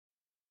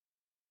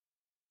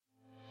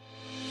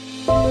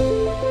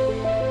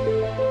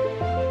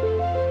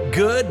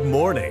Good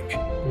morning,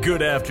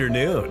 good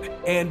afternoon,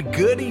 and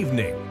good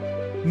evening.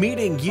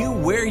 Meeting you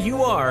where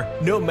you are,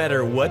 no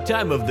matter what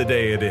time of the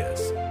day it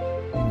is.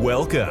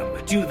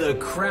 Welcome to the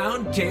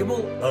Crown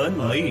Table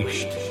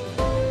Unleashed.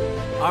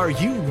 Are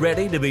you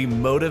ready to be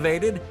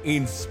motivated,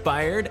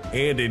 inspired,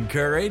 and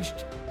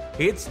encouraged?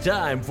 It's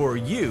time for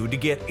you to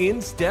get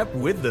in step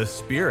with the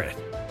Spirit.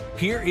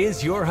 Here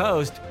is your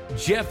host,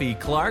 Jeffy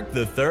Clark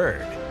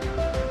III.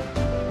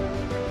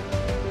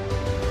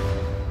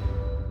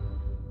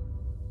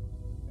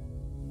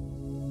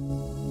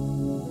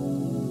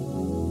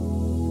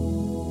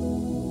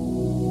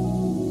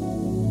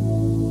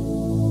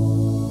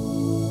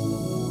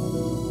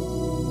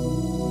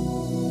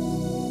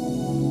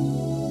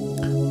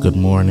 Good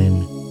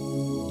morning,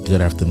 good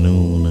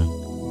afternoon,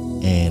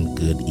 and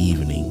good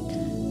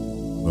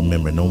evening.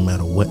 Remember, no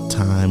matter what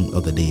time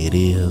of the day it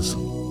is,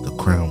 the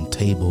Crown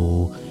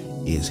Table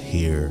is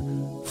here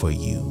for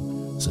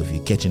you. So if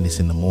you're catching this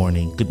in the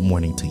morning, good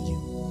morning to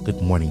you.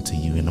 Good morning to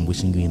you, and I'm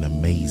wishing you an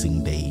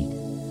amazing day.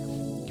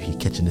 If you're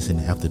catching this in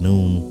the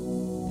afternoon,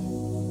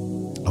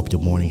 I hope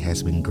your morning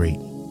has been great,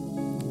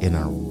 and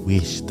I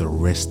wish the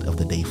rest of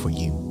the day for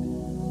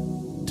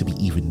you to be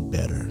even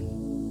better,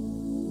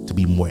 to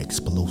be more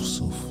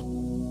explosive.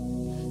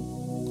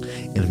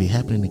 And if you're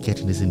happening to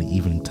catching this in the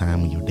evening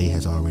time when your day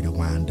has already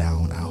wound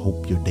down, I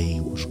hope your day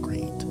was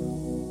great.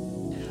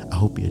 I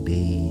hope your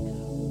day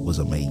was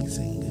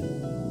amazing.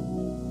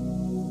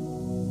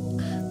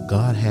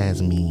 God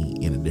has me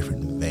in a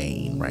different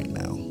vein right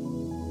now.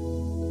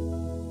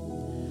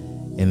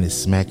 And it's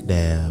smack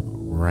dab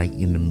right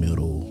in the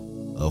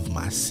middle of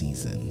my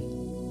season.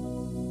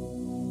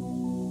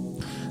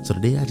 So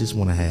today I just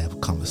want to have a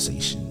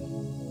conversation.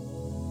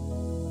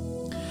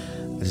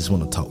 I just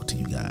want to talk to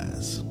you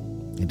guys,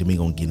 and then we're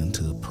going to get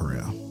into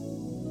prayer.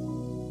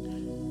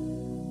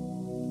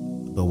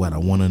 But what I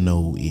want to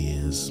know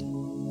is,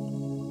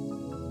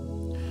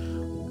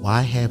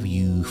 why have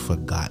you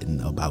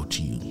forgotten about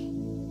you?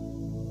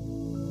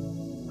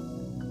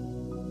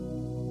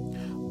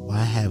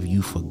 Why have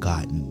you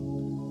forgotten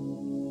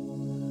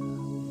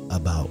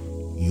about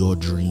your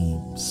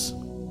dreams,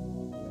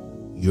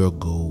 your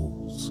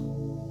goals,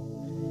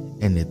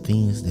 and the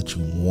things that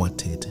you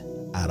wanted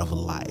out of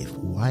life?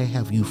 Why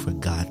have you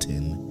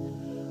forgotten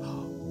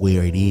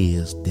where it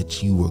is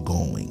that you were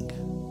going?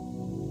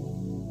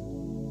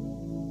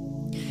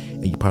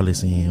 And you're probably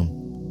saying,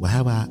 well,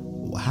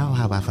 how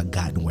have I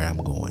forgotten where I'm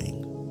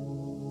going?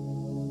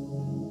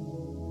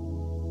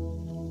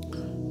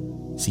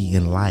 See,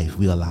 in life,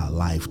 we allow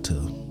life to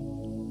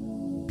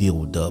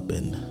build up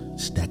and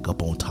stack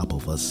up on top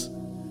of us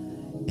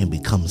and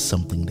become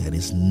something that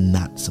is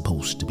not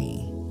supposed to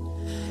be.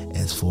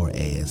 As far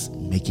as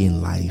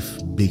making life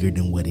bigger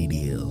than what it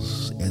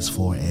is, as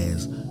far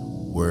as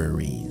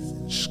worries,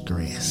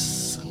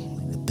 stress,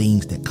 the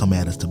things that come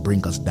at us to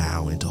bring us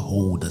down and to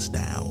hold us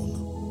down.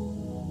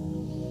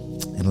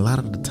 And a lot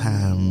of the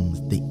times,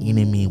 the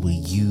enemy will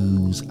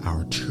use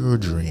our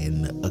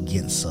children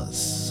against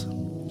us.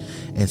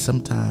 And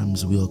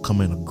sometimes we'll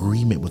come in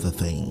agreement with a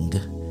thing,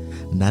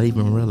 not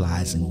even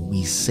realizing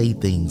we say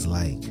things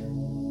like,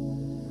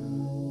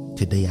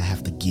 today I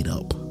have to get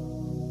up.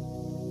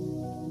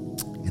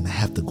 And I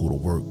have to go to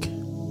work.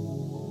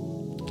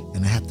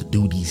 And I have to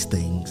do these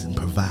things and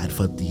provide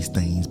for these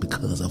things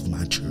because of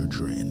my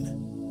children.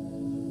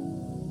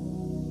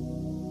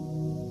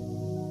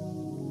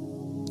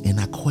 And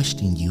I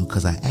question you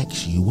because I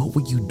asked you, what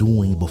were you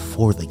doing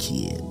before the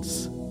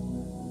kids?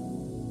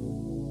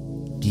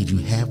 Did you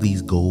have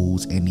these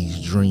goals and these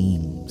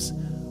dreams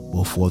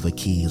before the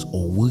kids?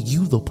 Or were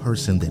you the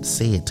person that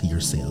said to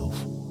yourself,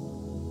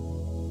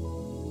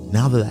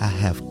 now that I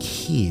have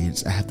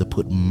kids, I have to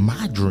put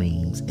my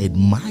dreams and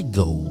my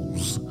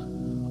goals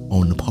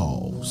on the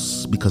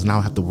pause because now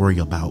I have to worry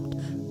about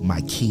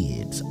my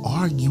kids?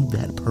 Are you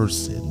that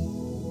person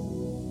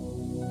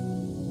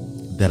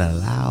that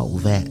allowed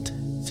that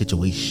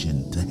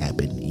situation to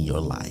happen in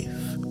your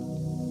life?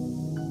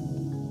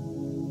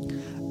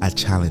 I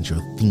challenge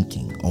your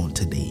thinking on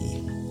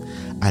today.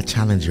 I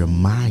challenge your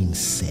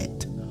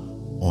mindset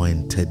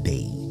on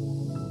today.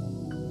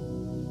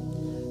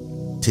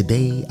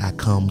 Today, I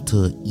come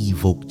to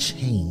evoke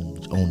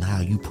change on how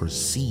you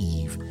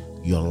perceive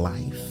your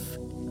life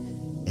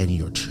and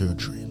your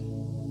children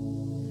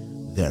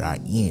that are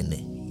in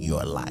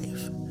your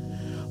life.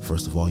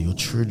 First of all, your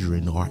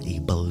children are a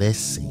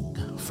blessing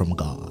from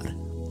God.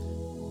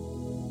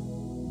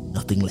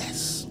 Nothing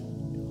less,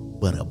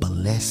 but a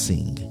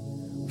blessing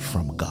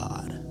from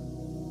God.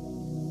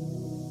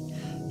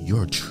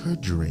 Your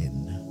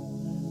children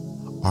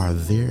are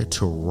there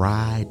to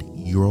ride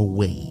your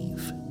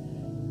wave,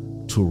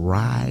 to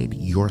ride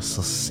your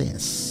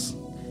success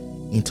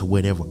into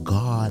whatever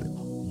God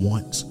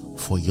wants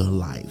for your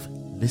life.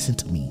 Listen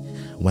to me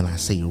when I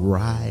say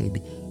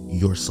ride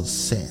your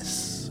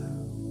success.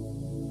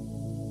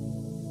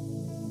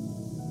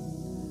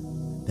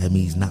 That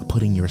means not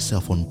putting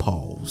yourself on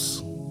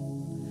pause.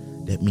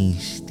 That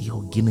means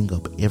still getting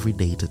up every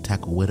day to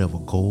tackle whatever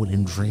goal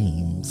and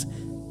dreams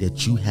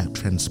that you have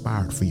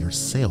transpired for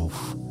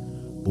yourself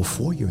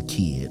before your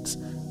kids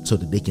so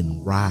that they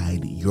can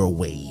ride your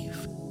wave,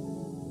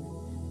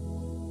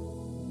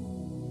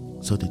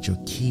 so that your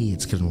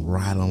kids can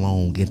ride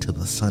along into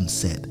the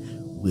sunset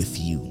with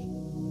you.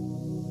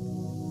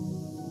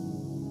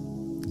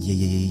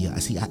 Yeah.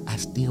 See, I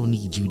still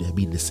need you to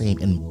be the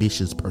same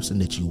ambitious person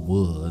that you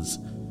was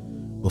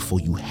before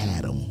you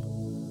had them.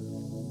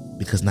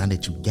 Because now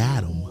that you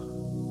got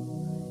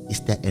them,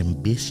 it's that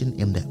ambition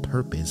and that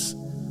purpose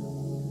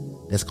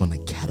that's going to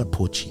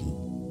catapult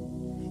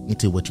you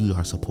into what you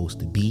are supposed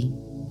to be,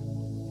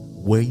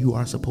 where you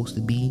are supposed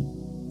to be,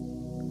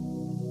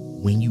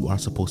 when you are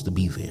supposed to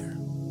be there.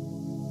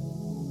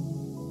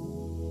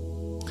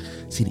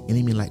 See, the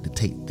enemy like to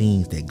take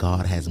things that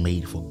God has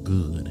made for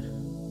good,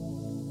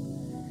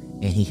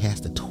 and he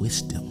has to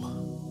twist them.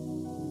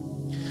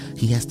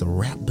 He has to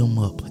wrap them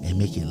up and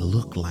make it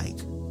look like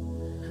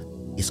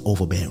it's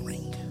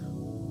overbearing.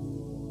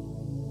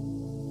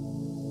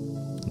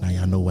 Now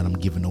y'all know when I'm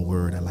giving a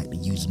word, I like to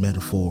use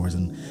metaphors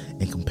and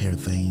compare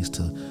things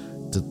to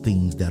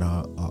things that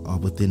are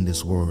within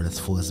this word, as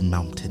far as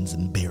mountains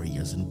and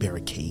barriers and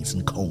barricades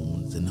and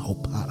cones and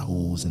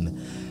potholes and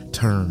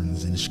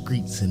turns and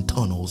streets and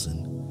tunnels.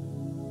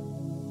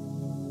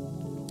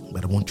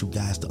 But I want you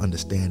guys to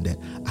understand that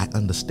I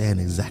understand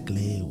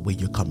exactly where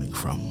you're coming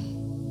from.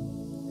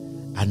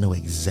 I know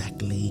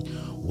exactly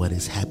what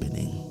is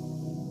happening.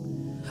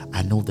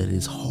 I know that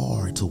it's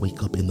hard to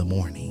wake up in the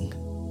morning,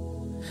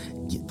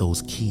 get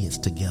those kids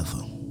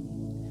together,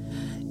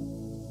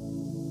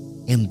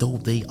 and though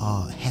they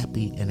are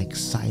happy and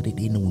excited,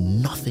 they know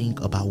nothing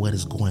about what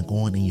is going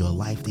on in your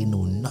life. They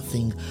know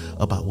nothing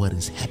about what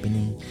is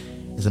happening.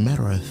 As a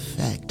matter of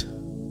fact,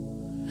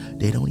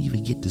 they don't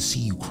even get to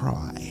see you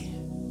cry.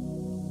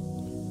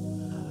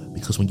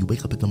 Because when you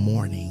wake up in the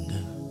morning,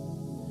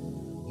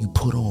 you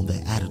put on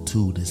the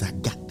attitude as I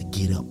got to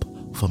get up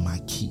for my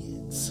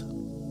kids.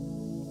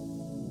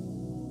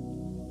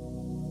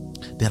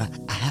 That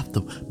I have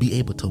to be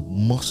able to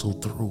muscle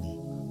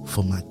through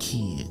for my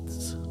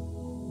kids.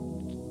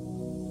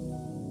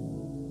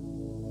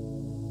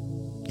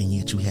 And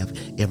yet you have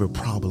every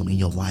problem in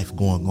your life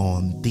going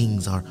on.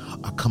 Things are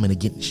coming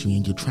against you,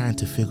 and you're trying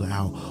to figure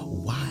out,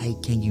 why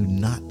can you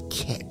not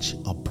catch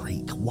a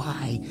break?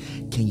 Why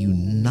can you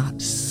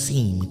not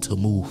seem to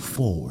move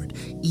forward?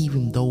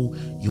 Even though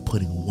you're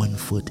putting one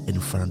foot in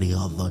front of the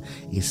other,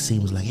 it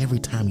seems like every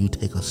time you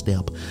take a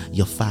step,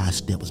 you're 5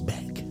 steps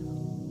back.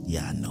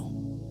 Yeah, I know.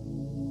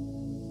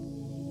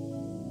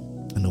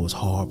 I know it's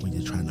hard when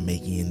you're trying to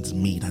make ends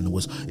meet. I know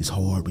it's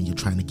hard when you're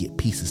trying to get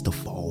pieces to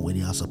fall where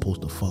they are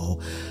supposed to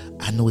fall.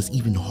 I know it's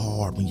even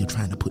hard when you're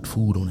trying to put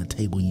food on the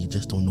table and you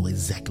just don't know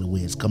exactly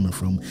where it's coming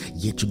from.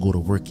 Yet you go to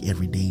work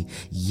every day.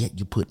 Yet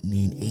you're putting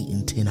in 8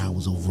 and 10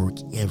 hours of work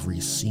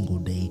every single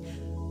day.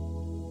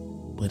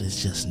 But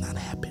it's just not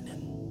happening.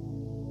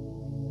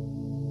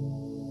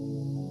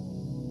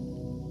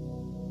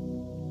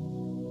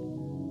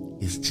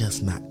 It's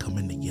just not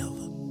coming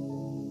together.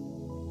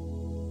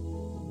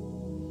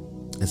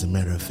 As a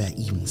matter of fact,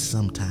 even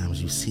sometimes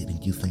you sit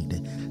and you think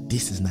that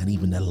this is not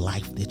even the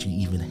life that you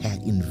even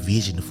had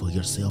envisioned for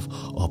yourself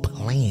or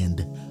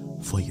planned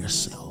for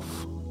yourself.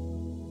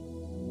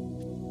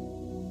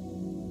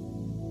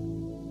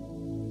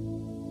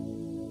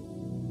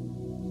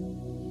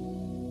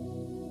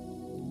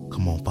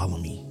 Come on, follow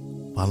me.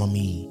 Follow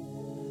me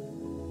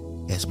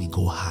as we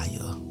go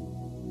higher.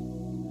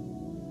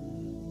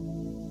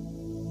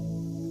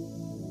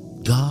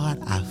 God,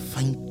 I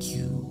thank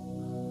you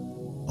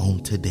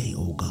on today,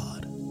 oh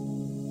God.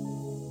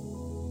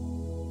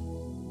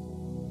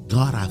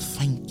 God, I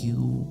thank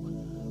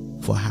you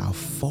for how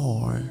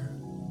far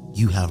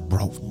you have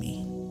brought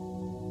me.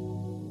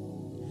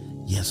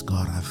 Yes,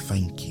 God, I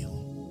thank you.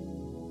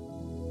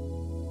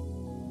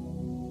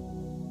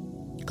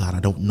 God, I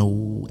don't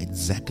know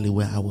exactly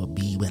where I will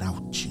be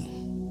without you.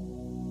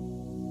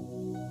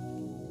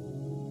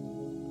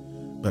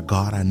 But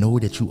God, I know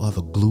that you are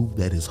the glue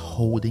that is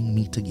holding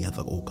me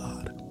together, oh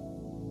God.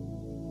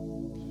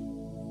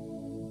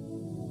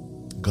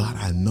 God,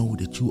 I know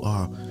that you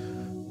are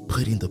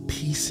putting the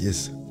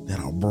pieces that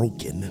are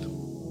broken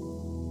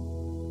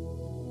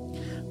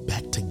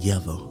back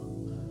together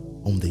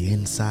on the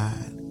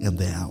inside and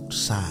the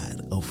outside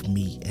of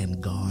me.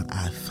 And God,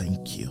 I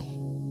thank you.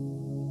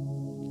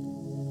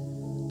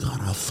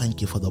 God, I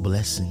thank you for the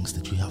blessings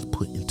that you have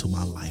put into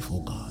my life,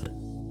 oh God.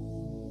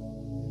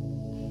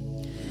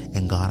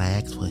 And God, I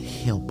ask for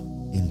help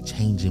in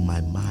changing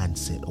my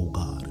mindset, oh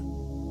God.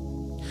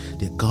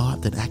 That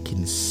God, that I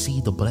can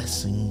see the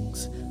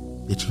blessings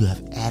that you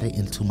have added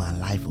into my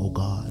life, oh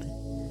God.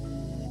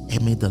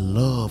 And may the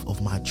love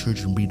of my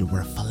children be the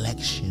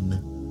reflection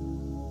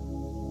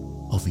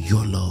of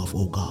your love,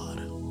 oh God.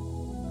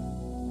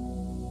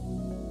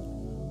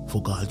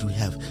 For God, you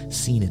have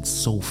seen it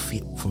so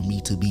fit for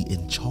me to be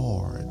in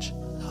charge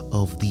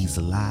of these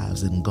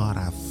lives. And God,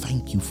 I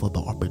thank you for the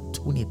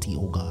opportunity,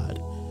 oh God,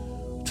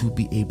 to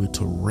be able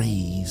to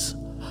raise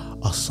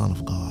a son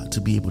of God, to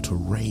be able to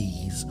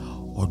raise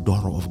or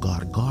daughter of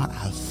God. God,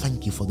 I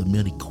thank you for the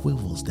many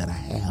quivers that I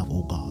have,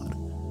 oh God.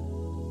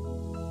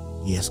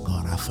 Yes,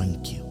 God, I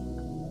thank you.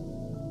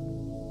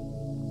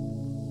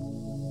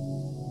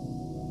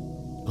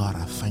 God,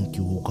 I thank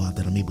you, oh God,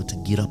 that I'm able to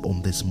get up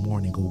on this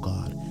morning, oh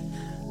God,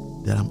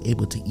 that I'm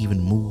able to even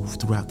move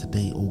throughout the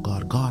day, oh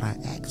God. God, I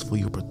ask for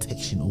your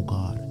protection, oh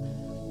God,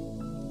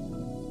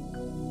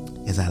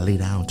 as I lay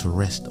down to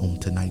rest on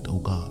tonight, oh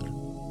God.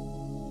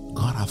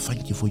 God, I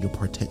thank you for your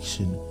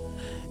protection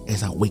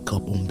as I wake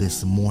up on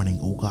this morning,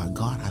 oh God.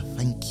 God, I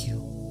thank you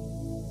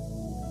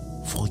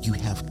for you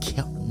have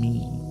kept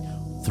me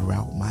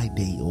throughout my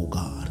day, oh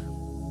God.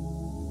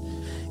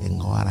 And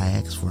God, I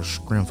ask for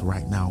strength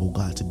right now, oh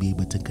God, to be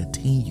able to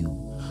continue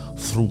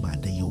through my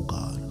day, oh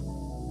God.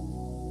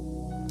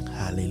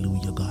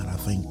 Hallelujah, God, I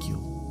thank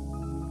you.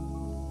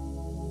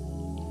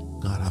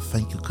 God, I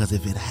thank you, because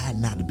if it had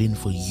not been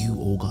for you,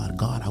 oh God,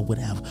 God, I would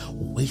have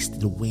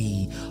wasted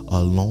away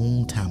a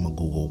long time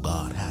ago, oh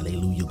God.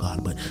 Hallelujah,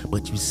 God.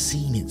 But you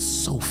seen it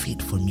so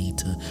fit for me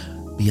to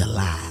be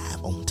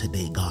alive on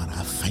today, God.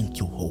 I thank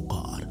you, oh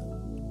God.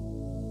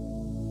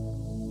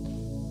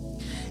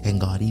 And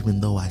God,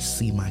 even though I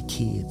see my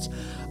kids,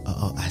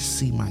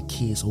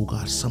 oh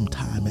God,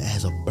 sometime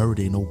as a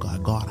burden, oh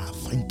God. God, I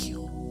thank you.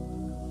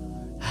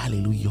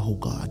 Hallelujah, oh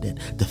God,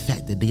 that the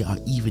fact that they are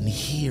even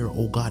here,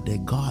 oh God,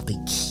 that God, they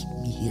keep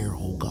me here,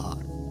 oh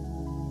God.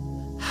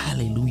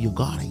 Hallelujah,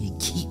 God, you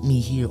keep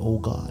me here, oh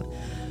God.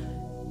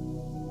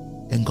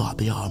 And God,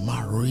 they are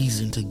my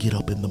reason to get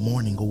up in the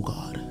morning, oh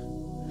God,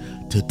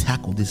 to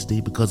tackle this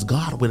day, because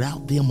God,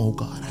 without them, oh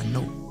God, I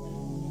know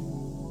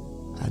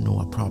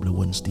I probably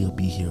wouldn't still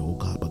be here, oh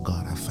God, but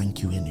God, I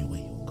thank you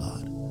anyway, oh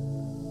God.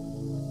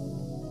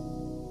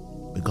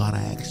 But God,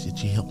 I ask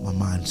that you help my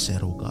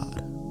mindset, oh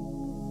God.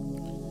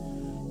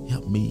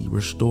 Help me,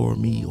 restore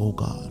me, oh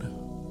God.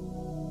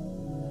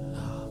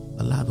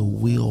 Allow the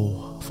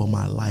will for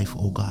my life,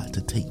 oh God,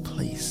 to take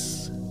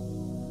place.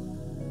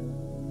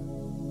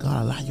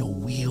 God, allow your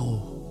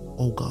will,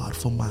 oh God,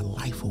 for my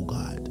life, oh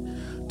God,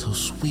 to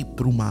sweep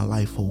through my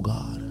life, oh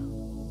God.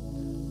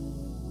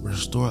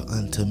 Restore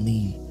unto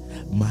me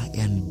my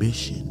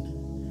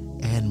ambition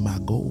and my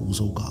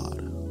goals, oh God,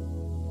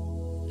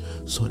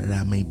 so that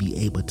I may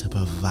be able to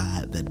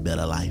provide that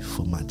better life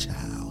for my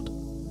child,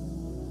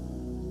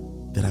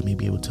 that I may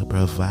be able to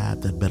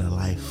provide that better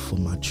life for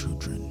my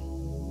children.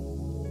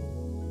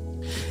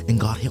 And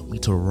God, help me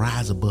to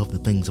rise above the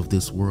things of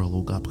this world,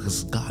 oh God,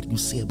 because God, you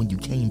said when you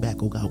came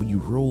back, oh God, when you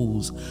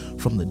rose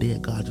from the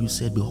dead, God, you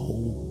said,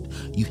 behold,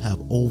 you have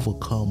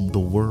overcome the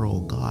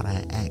world. God,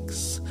 I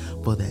ask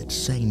for that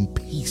same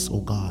peace,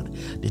 oh God,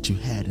 that you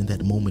had in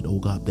that moment, oh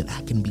God, that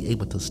I can be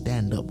able to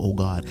stand up, oh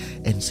God,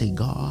 and say,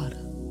 God,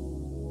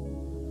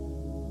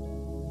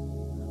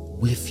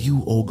 with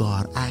you, oh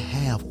God, I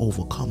have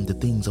overcome the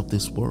things of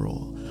this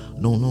world.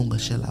 No longer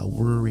shall I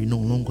worry. No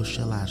longer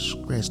shall I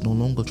stress. No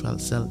longer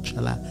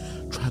shall I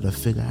try to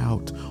figure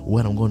out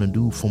what I'm going to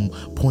do from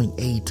point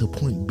A to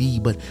point B.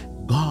 But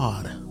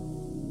God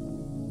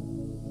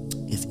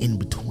is in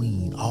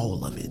between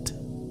all of it.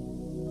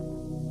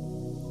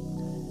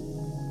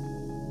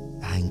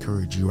 I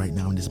encourage you right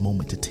now in this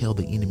moment to tell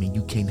the enemy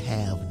you can't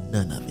have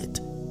none of it.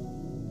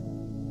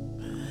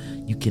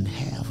 You can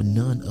have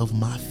none of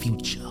my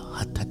future.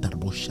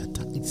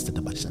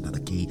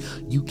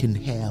 You can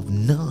have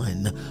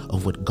none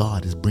of what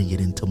God is bringing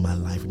into my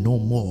life. No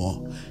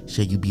more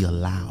shall you be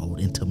allowed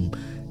into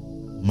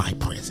my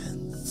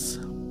presence.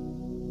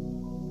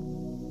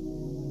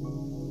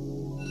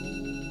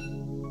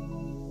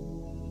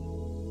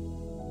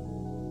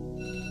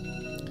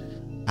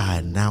 I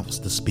announce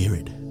the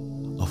spirit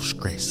of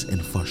stress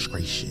and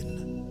frustration.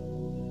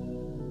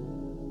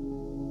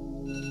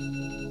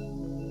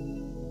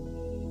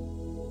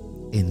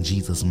 In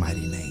Jesus'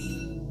 mighty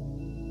name.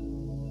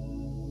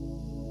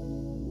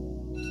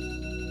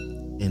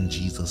 In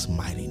Jesus'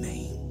 mighty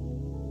name.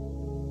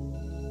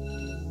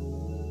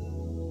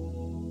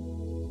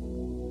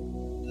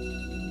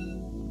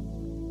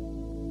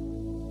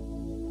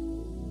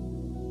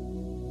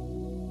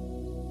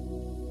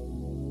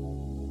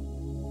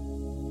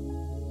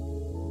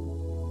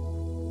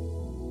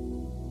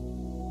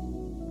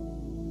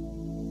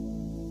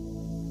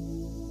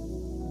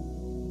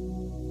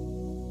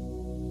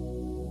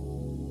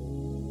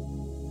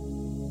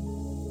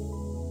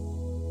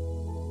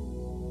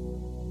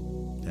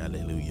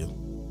 Hallelujah.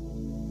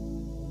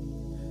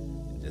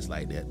 Just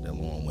like that, the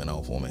alarm went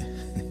off on me.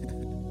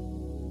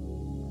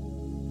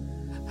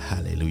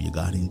 Hallelujah,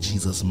 God. In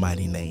Jesus'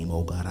 mighty name,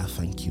 oh God, I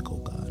thank you, oh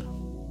God.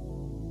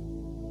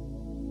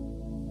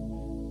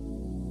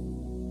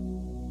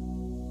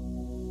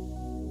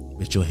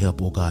 With your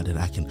help, oh God, that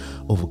I can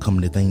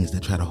overcome the things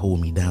that try to hold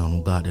me down,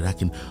 oh God, that I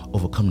can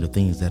overcome the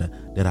things that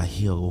I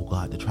hear, oh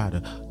God, that try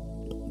to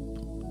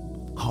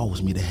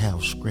cause me to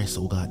have stress,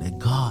 oh God, that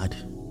God,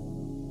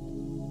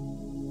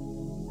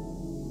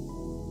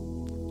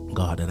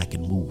 that I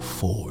can move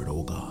forward,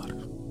 oh God.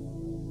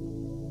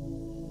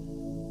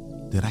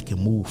 That I can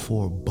move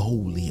forward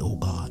boldly, oh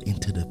God,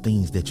 into the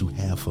things that you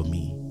have for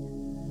me.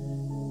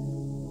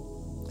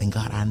 And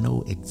God, I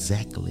know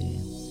exactly,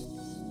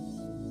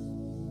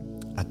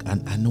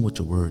 I know what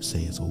your word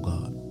says, oh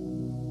God.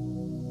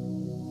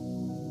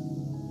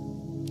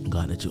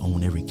 God, that you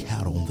own every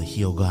cattle on the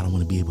hill. God, I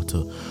want to be able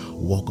to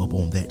walk up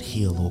on that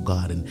hill, oh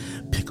God, and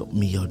pick up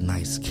me a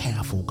nice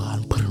calf, oh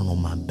God, and put it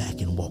on my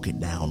back and walk it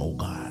down, oh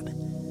God,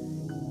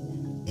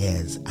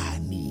 as I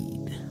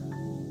need,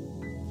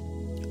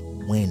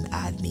 when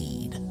I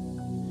need,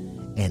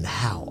 and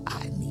how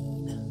I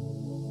need.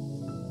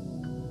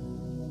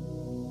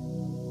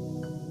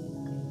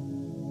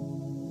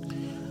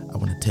 I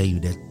want to tell you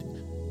that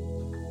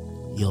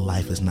your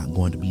life is not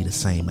going to be the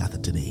same after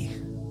today.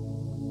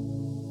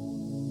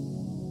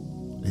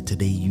 That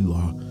today you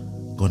are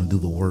going to do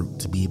the work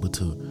to be able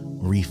to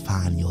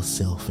refine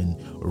yourself and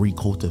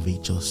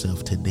recultivate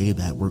yourself. Today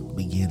that work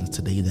begins.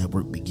 Today that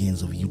work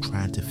begins of you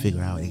trying to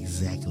figure out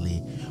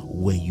exactly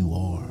where you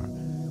are,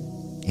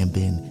 and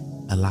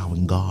then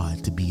allowing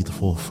God to be the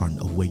forefront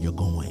of where you're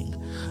going,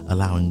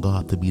 allowing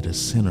God to be the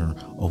center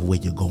of where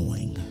you're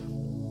going,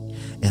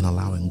 and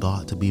allowing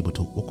God to be able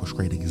to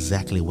orchestrate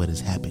exactly what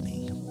is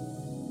happening.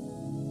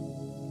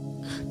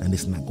 And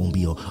it's not going to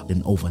be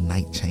an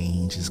overnight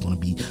change. It's going to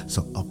be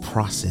a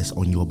process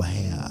on your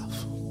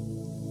behalf,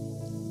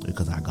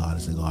 because our God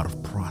is a God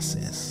of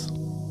process.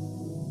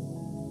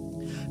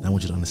 Now I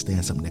want you to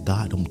understand something, that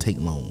God don't take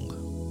long.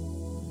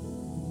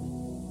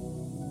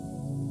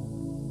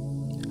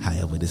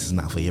 However, this is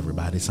not for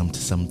everybody. Some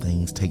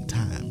things take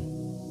time.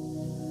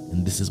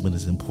 And this is when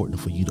it's important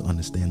for you to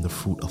understand the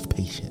fruit of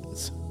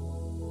patience.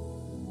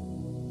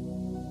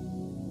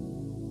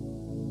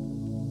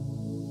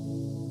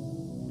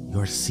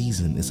 Your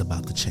season is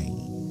about to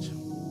change,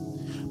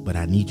 but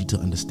I need you to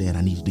understand,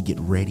 I need you to get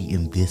ready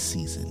in this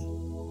season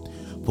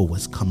for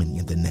what's coming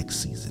in the next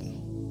season.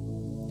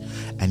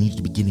 I need you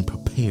to be getting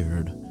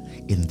prepared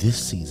in this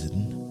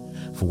season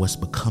for what's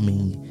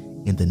becoming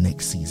in the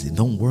next season.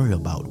 Don't worry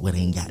about what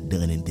ain't got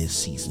done in this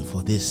season,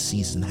 for this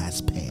season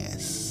has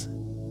passed.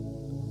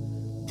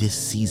 This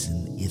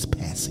season is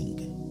passing.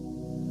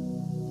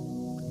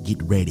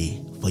 Get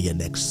ready for your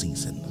next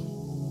season.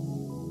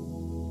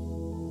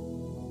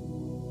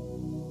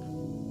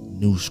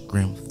 New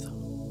strength,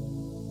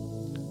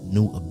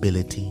 new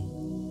ability,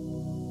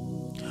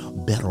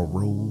 better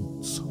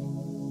roads,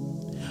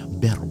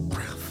 better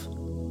breath.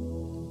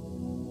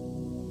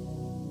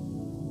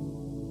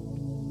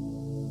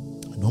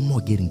 No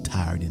more getting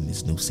tired in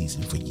this new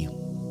season for you.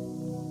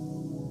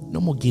 No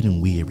more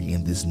getting weary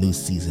in this new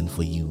season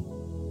for you.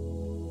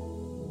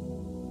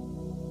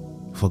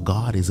 For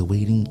God is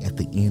waiting at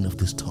the end of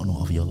this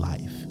tunnel of your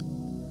life.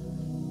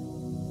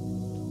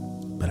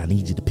 But I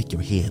need you to pick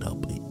your head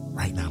up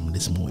right now in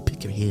this moment.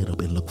 Pick your head up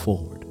and look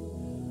forward.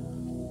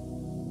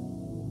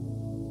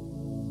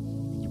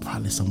 You're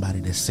probably somebody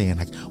that's saying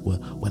like,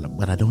 well,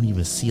 I don't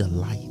even see a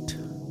light.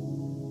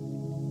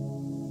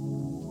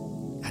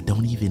 I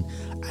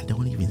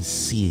don't even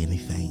see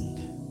anything.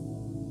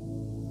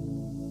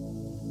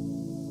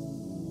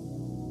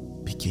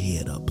 Pick your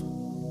head up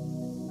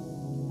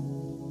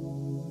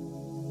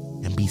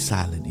and be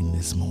silent in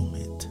this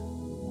moment.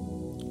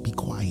 Be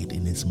quiet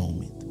in this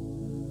moment.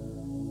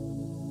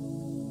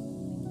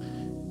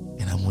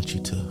 And I want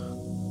you to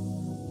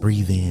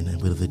breathe in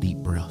with a deep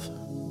breath.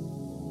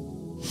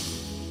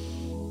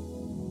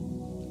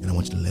 And I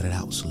want you to let it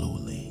out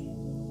slowly.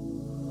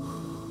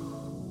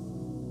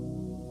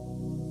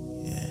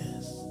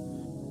 Yes.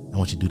 I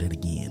want you to do that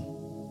again.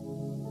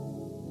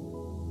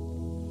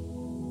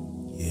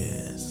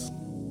 Yes.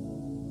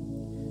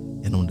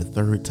 And on the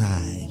third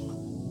time,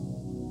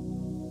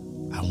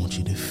 I want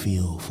you to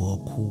feel for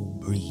a cool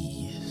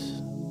breeze.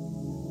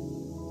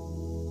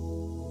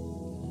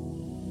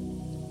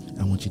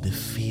 I want you to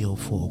feel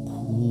for a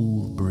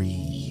cool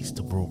breeze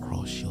to blow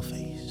across your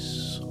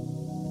face.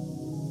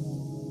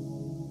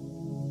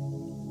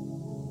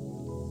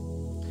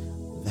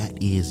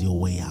 That is your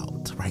way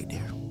out right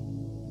there.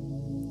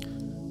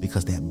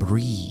 Because that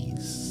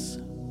breeze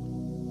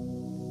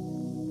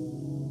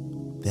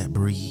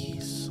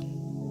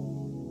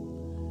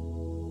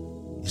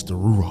is the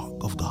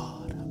ruach of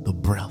God, the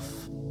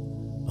breath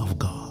of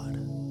God.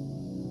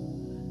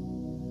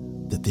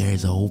 That there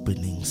is an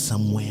opening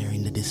somewhere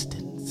in the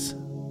distance.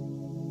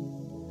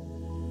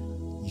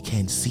 You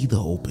can't see the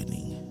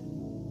opening,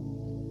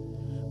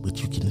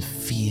 but you can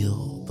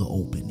feel the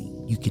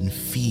opening. You can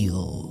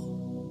feel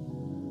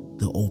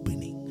the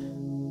opening.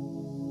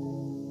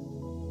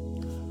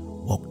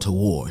 Walk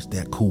towards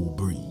that cool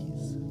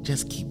breeze.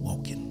 Just keep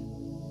walking.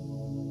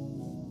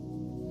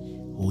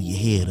 Hold your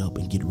head up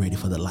and get ready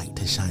for the light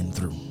to shine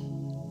through.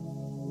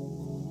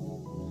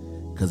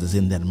 Because it's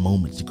in that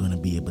moment you're going to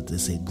be able to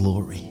say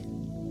glory.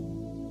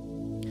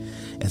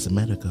 As a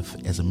matter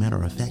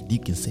of fact, you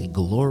can say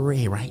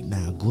glory right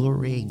now.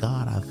 Glory,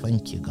 God, I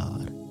thank you,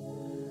 God.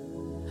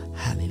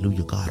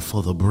 Hallelujah, God,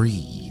 for the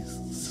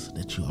breeze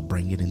that you are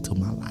bringing into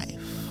my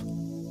life.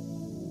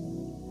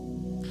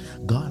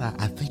 God,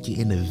 I thank you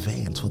in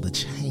advance for the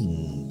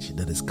change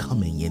that is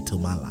coming into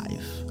my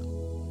life.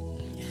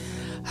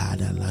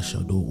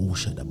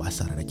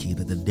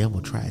 That the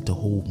devil tried to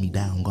hold me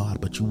down, God,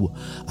 but you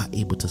are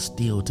able to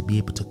still to be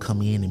able to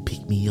come in and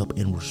pick me up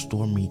and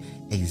restore me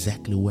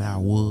exactly where I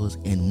was,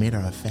 and matter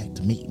of fact,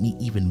 to make me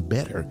even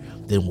better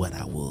than what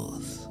I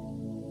was.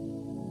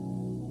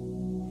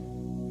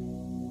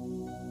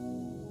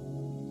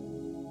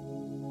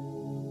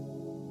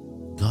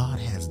 God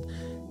has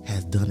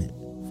done it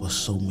for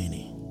so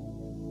many.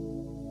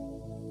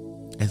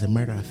 As a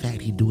matter of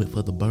fact, he do it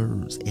for the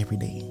birds every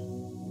day.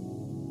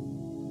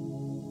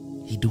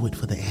 He do it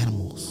for the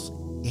animals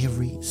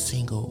every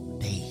single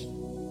day.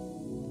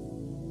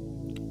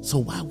 So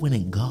why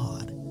wouldn't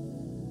God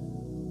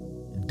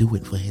do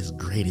it for his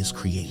greatest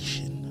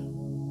creation?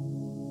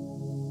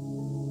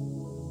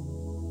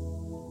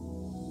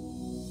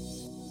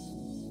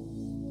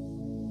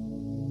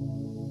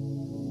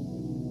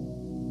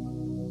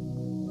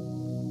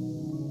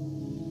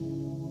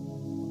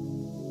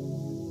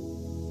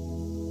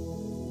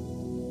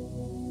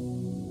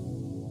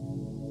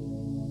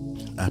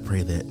 I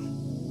pray that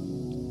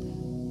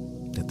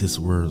this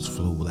words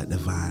flow like the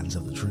vines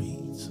of the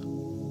trees,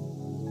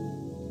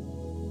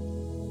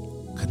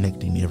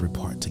 connecting every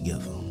part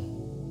together,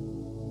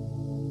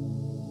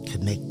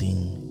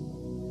 connecting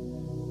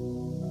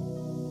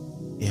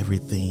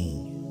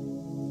everything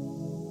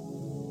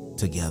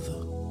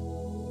together,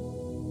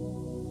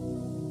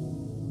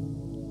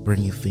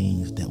 bringing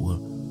things that were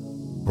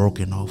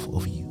broken off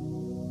of you,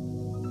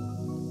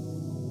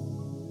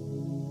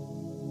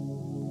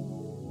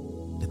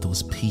 that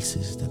those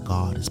pieces that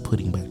God is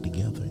putting back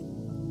together,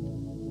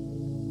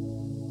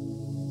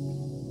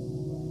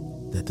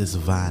 that this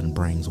vine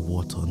brings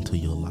water into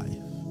your life,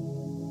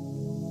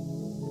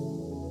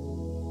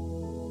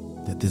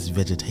 that this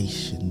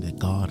vegetation that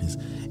God is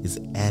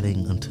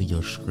adding unto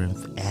your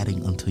strength,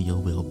 adding unto your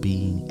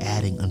well-being,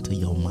 adding unto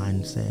your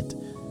mindset,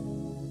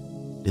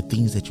 the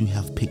things that you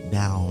have picked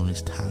down,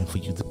 it's time for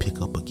you to pick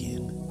up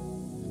again.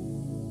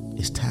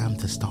 It's time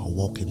to start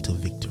walking to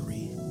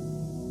victory.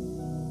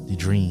 The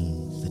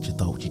dreams that you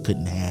thought you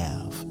couldn't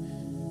have,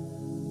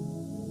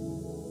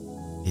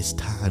 it's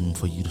time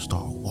for you to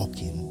start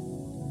walking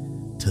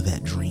to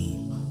that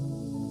dream.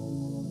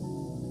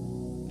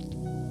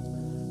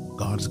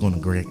 God is going to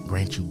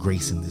grant you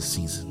grace in this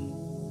season.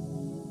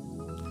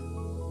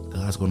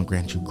 God's going to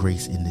grant you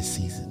grace in this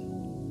season.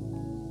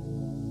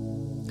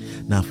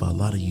 Now, for a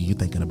lot of you, you're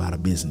thinking about a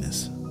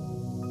business.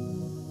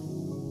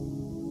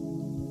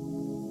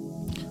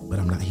 But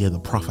I'm not here to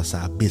prophesy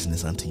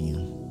business unto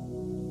you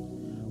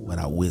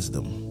without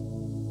wisdom.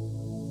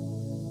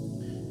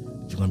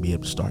 You're going to be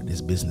able to start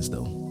this business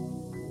though.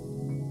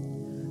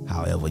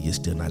 However, you're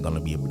still not going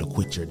to be able to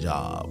quit your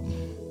job.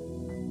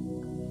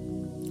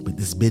 But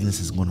this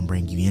business is going to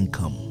bring you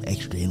income,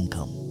 extra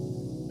income.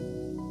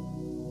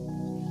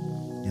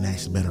 And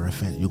as a matter of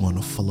fact, you're going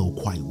to flow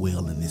quite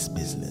well in this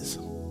business.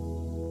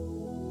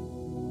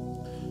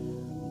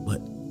 But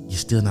you're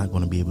still not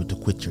going to be able to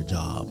quit your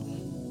job.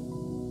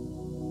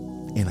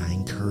 And I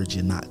encourage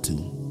you not to,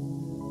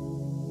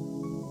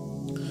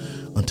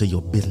 until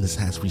your business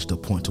has reached a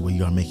point to where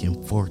you are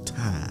making 4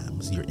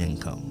 times your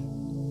income.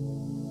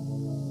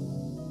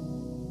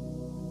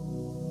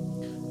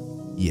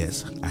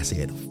 Yes, I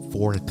said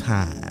 4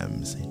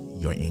 times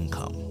your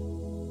income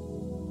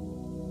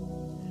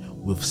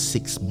with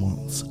 6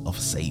 months of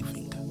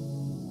saving.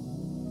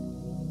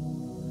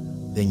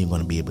 Then you're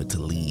going to be able to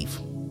leave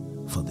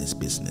for this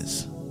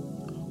business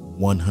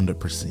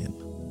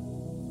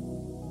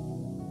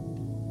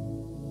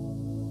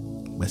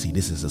 100%. But see,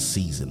 this is a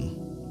season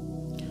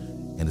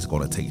and it's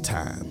going to take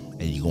time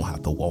and you're going to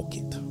have to walk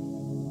it.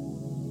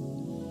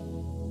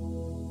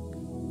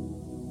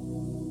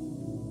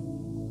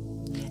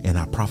 And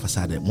I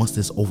prophesy that once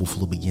this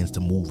overflow begins to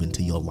move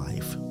into your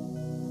life,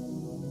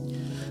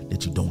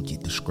 that you don't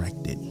get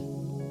distracted,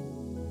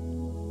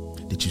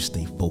 that you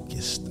stay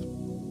focused,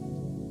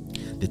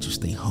 that you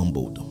stay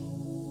humbled,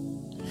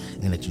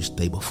 and that you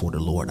stay before the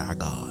Lord our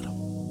God,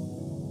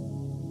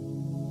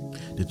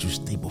 that you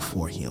stay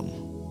before him,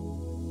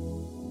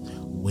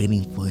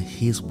 waiting for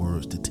his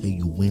words to tell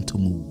you when to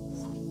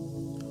move,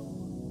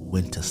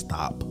 when to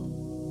stop,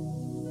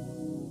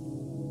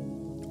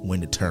 when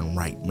to turn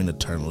right, when to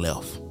turn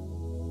left,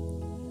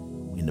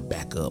 when to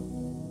back up,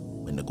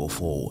 when to go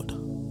forward.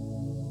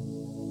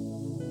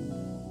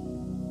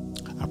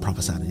 I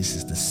prophesy that this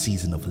is the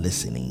season of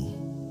listening,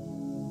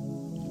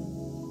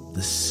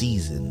 the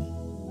season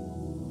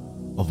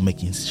of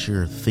making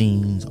sure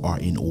things are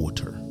in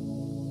order.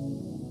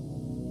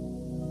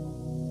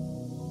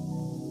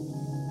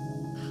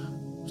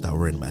 Stop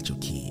worrying about your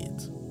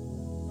kids.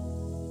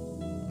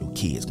 Your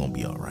kids gonna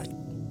be all right.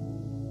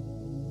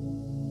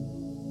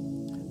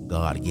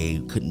 God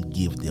couldn't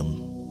give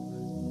them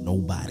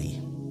nobody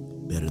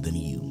better than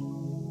you.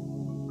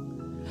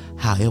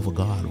 However,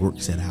 God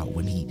works it out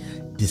when he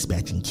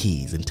dispatching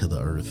kids into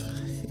the earth.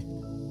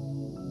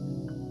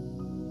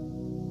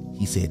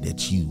 He said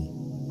that you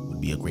would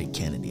be a great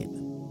candidate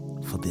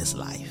for this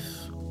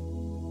life.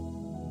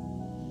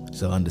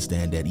 So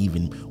understand that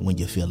even when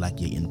you feel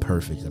like you're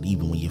imperfect, and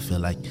even when you feel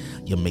like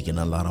you're making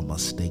a lot of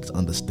mistakes,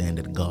 understand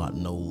that God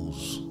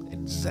knows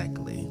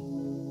exactly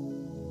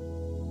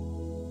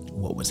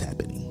what was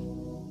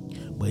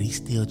happening. But he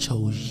still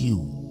chose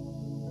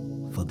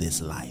you for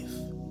this life.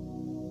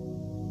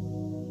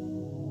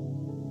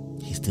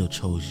 He still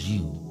chose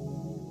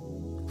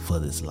you for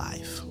this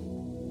life.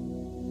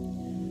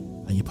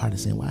 And you're probably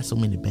saying, why so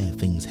many bad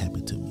things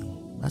happen to me?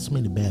 Why so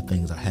many bad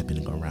things are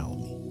happening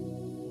around me?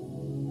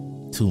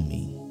 To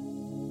me.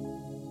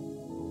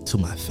 To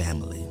my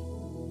family.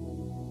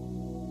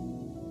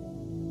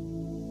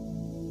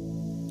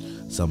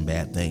 Some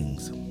bad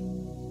things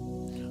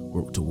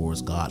work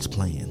towards God's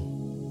plan.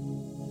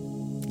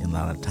 And a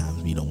lot of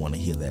times we don't want to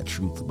hear that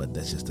truth, but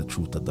that's just the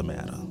truth of the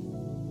matter.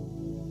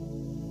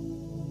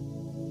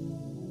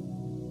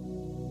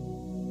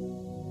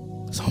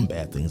 Some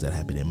bad things that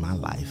happen in my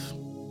life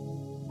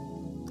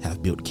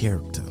have built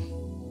character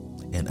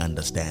and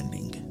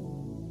understanding.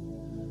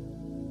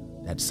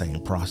 That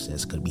same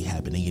process could be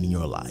happening in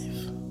your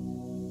life.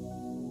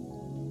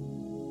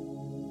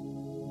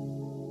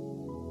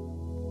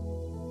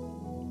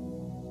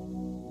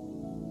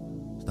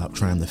 Stop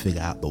trying to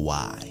figure out the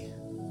why.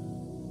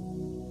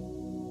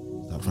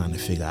 Stop trying to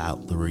figure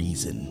out the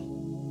reason,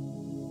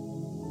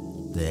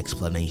 the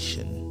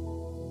explanation.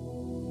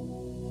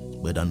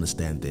 But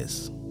understand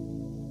this,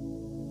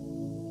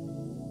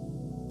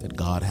 that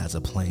God has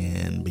a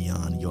plan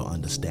beyond your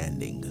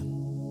understanding,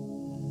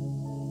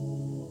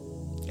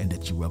 and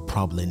that you will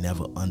probably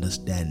never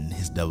understand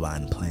his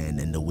divine plan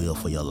and the will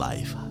for your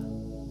life.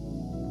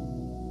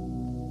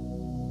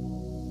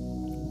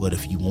 But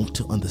if you want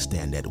to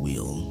understand that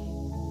will,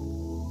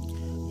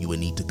 you will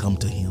need to come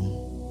to him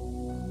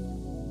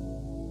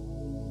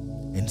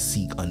and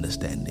seek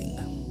understanding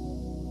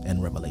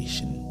and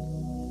revelation.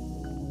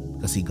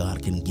 Because see,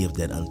 God can give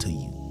that unto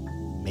you.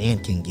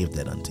 Man can give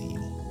that unto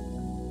you,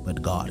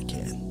 but God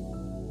can.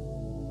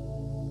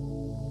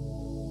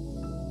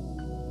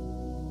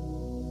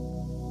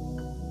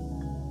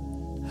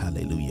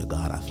 Hallelujah.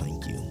 God, I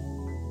thank you.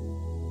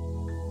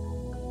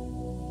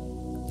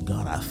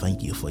 God, I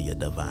thank you for your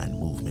divine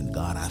movement.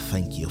 God, I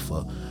thank you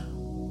for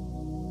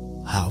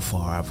how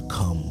far I've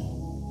come.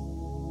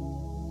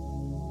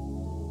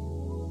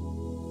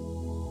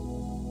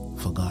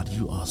 For God,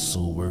 you are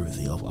so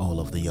worthy of all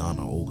of the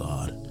honor, oh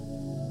God.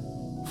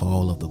 For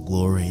all of the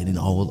glory and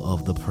all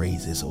of the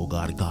praises, oh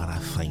God. God, I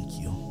thank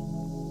you.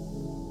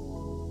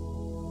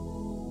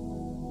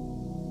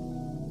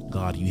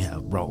 God, you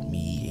have brought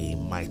me a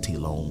mighty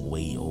long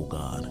way, oh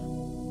God.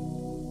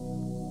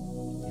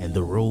 And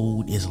the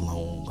road is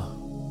long.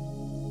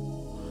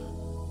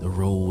 The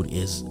road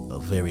is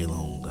very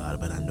long, God,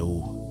 but I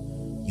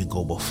know you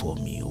go before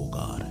me, oh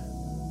God.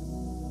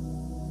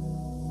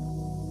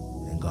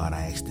 And God,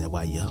 I ask that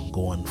while you're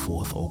going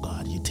forth, oh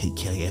God, you take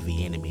care of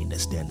every enemy that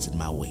stands in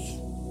my way.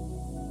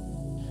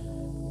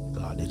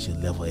 God, that you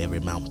level every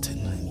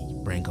mountain and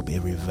you bring up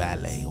every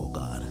valley, oh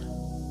God.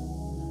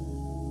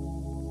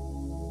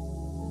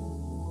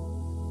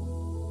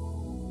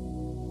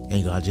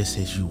 And God, just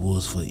as you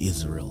was for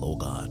Israel, oh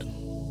God,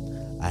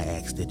 I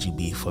ask that you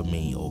be for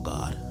me, oh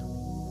God,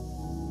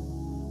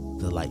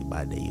 the light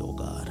by day, oh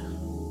God,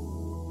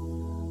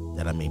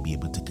 that I may be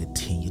able to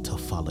continue to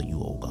follow you,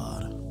 oh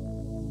God,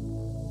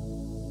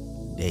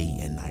 day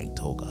and night,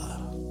 oh God.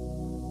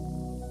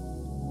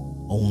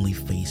 Only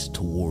face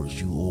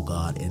towards you, oh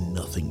God, and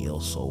nothing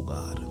else, oh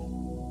God.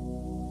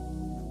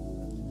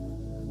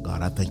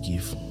 God, I thank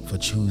you for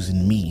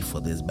choosing me for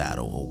this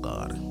battle, oh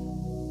God.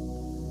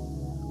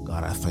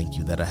 God, I thank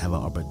you that I have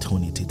an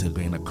opportunity to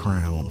gain a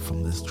crown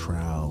from this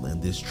trial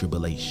and this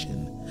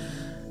tribulation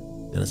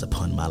that is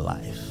upon my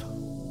life.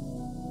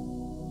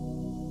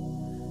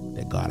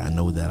 That God, I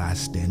know that I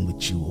stand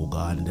with you, oh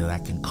God, and that I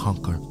can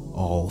conquer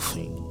all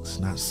things.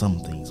 Not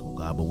some things, oh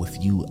God, but with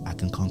you I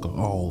can conquer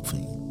all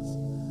things,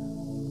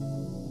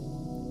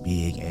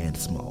 big and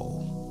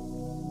small.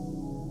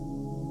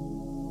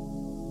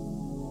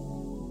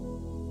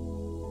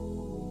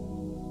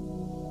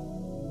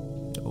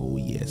 Oh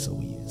yes,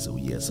 oh yes, oh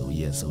yes, oh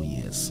yes, oh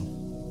yes.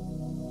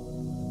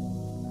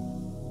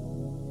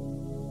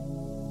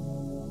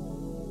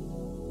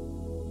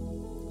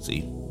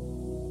 See,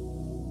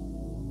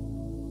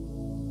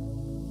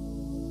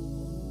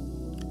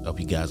 I hope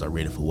you guys are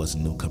ready for what's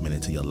new coming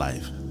into your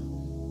life.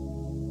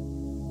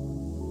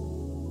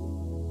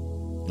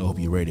 I hope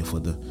you're ready for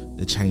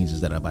the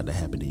changes that are about to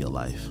happen in your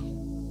life.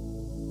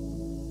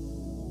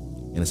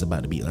 And it's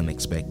about to be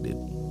unexpected.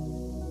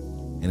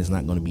 And it's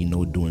not going to be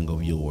no doing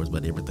of yours,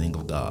 but everything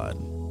of God.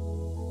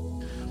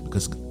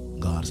 Because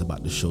God is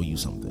about to show you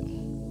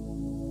something.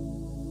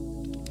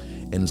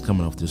 And it's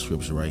coming off this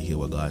scripture right here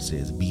where God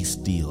says, be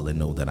still and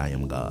know that I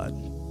am God.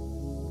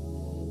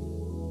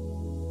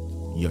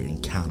 Your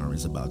encounter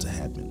is about to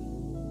happen.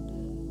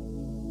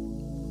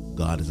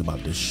 God is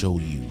about to show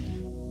you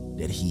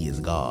that he is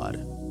God.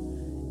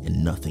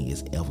 And nothing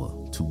is ever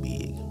too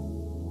big.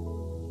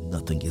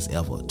 Nothing is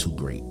ever too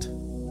great.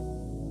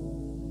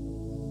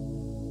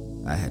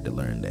 I had to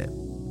learn that.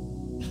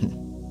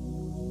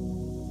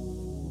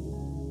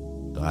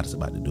 God is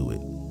about to do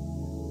it.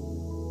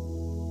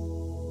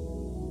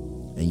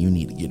 And you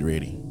need to get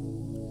ready.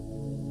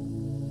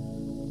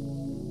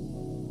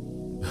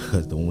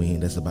 Because the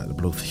wind that's about to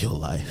blow through your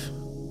life,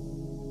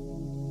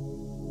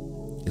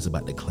 it's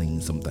about to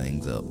clean some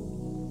things up.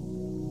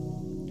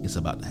 It's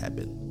about to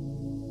happen.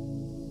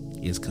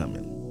 It's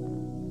coming.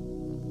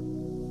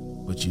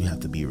 But you have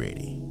to be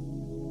ready.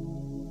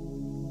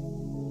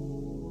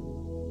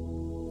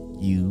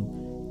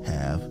 You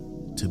have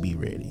to be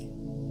ready.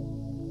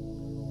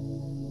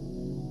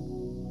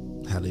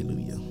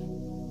 Hallelujah.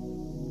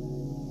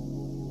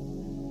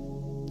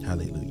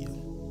 Hallelujah.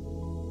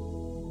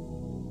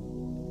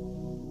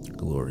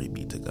 Glory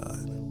be to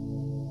God.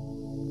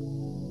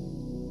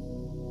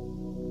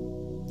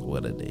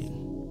 What a day.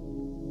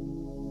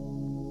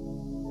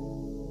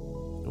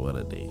 What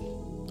a day.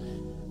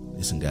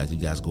 Listen, guys, you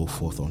guys go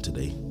forth on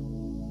today.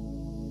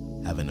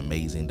 Have an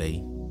amazing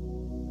day.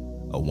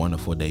 A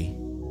wonderful day.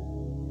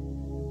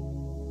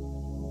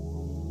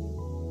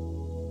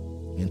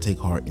 And take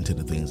heart into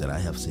the things that I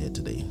have said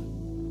today.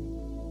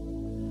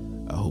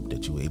 I hope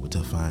that you were able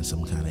to find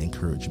some kind of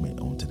encouragement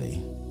on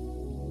today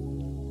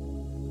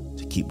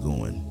to keep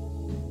going.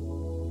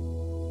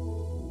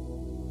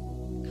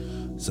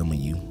 Some of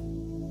you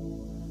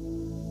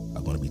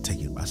are going to be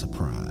taken by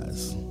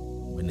surprise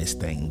when this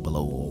thing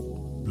blow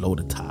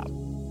the top.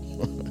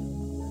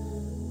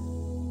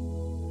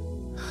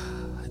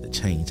 The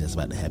change that's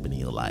about to happen in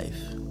your life.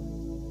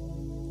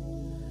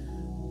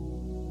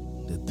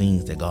 The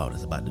things that God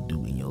is about to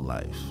do in your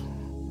life.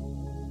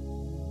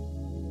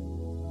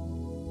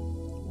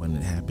 When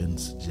it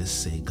happens,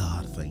 just say,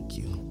 God, thank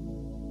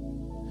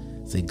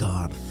you. Say,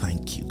 God,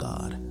 thank you,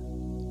 God.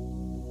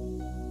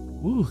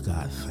 Ooh,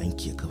 God,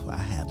 thank you, because I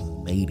have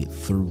made it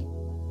through.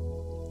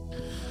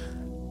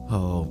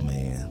 Oh,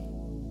 man.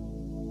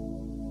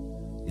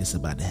 It's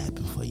about to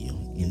happen for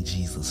you. In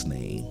Jesus'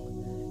 name,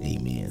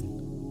 amen.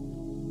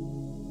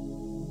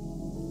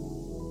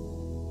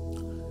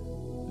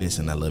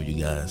 Listen, I love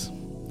you guys.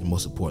 And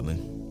most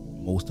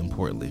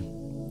importantly,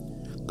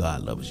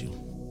 God loves you.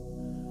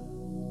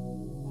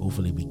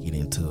 Hopefully we get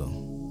into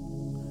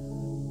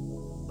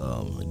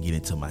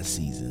my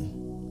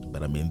season,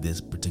 but I'm in this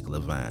particular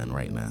vine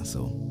right now,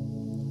 so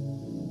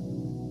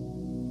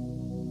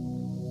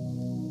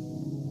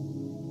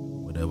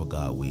whatever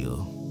God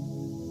will,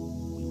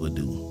 we will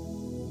do.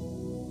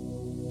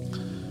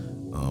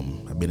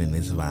 I've been in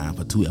this vine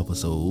for 2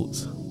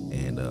 episodes,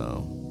 and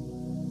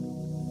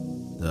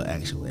the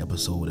actual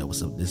episode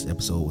this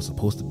episode was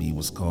supposed to be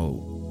was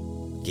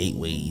called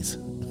Gateways.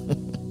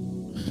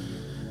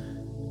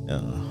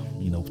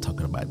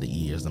 Talking about the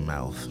ears, the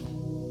mouth,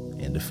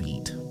 and the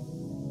feet,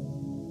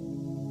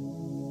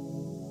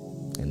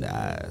 and the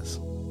eyes.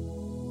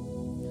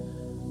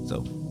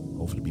 So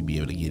hopefully we'll be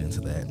able to get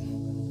into that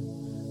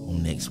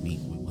on next week.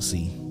 We will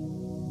see.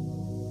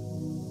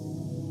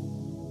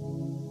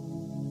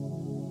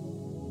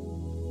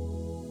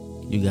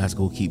 You guys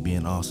go keep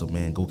being awesome,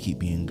 man. Go keep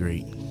being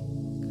great.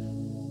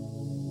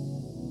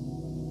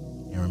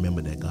 And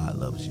remember that God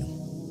loves you.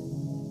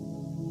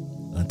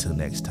 Until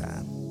next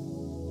time.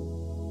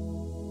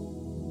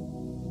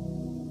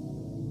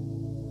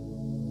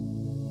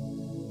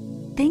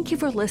 Thank you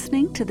for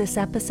listening to this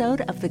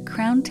episode of The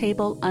Crown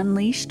Table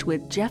Unleashed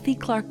with Jeffy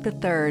Clark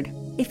III.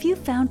 If you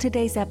found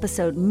today's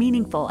episode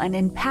meaningful and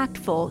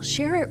impactful,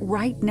 share it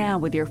right now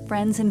with your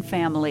friends and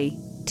family.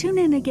 Tune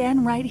in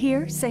again right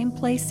here, same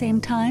place, same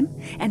time.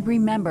 And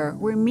remember,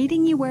 we're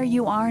meeting you where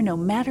you are no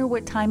matter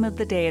what time of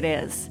the day it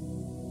is.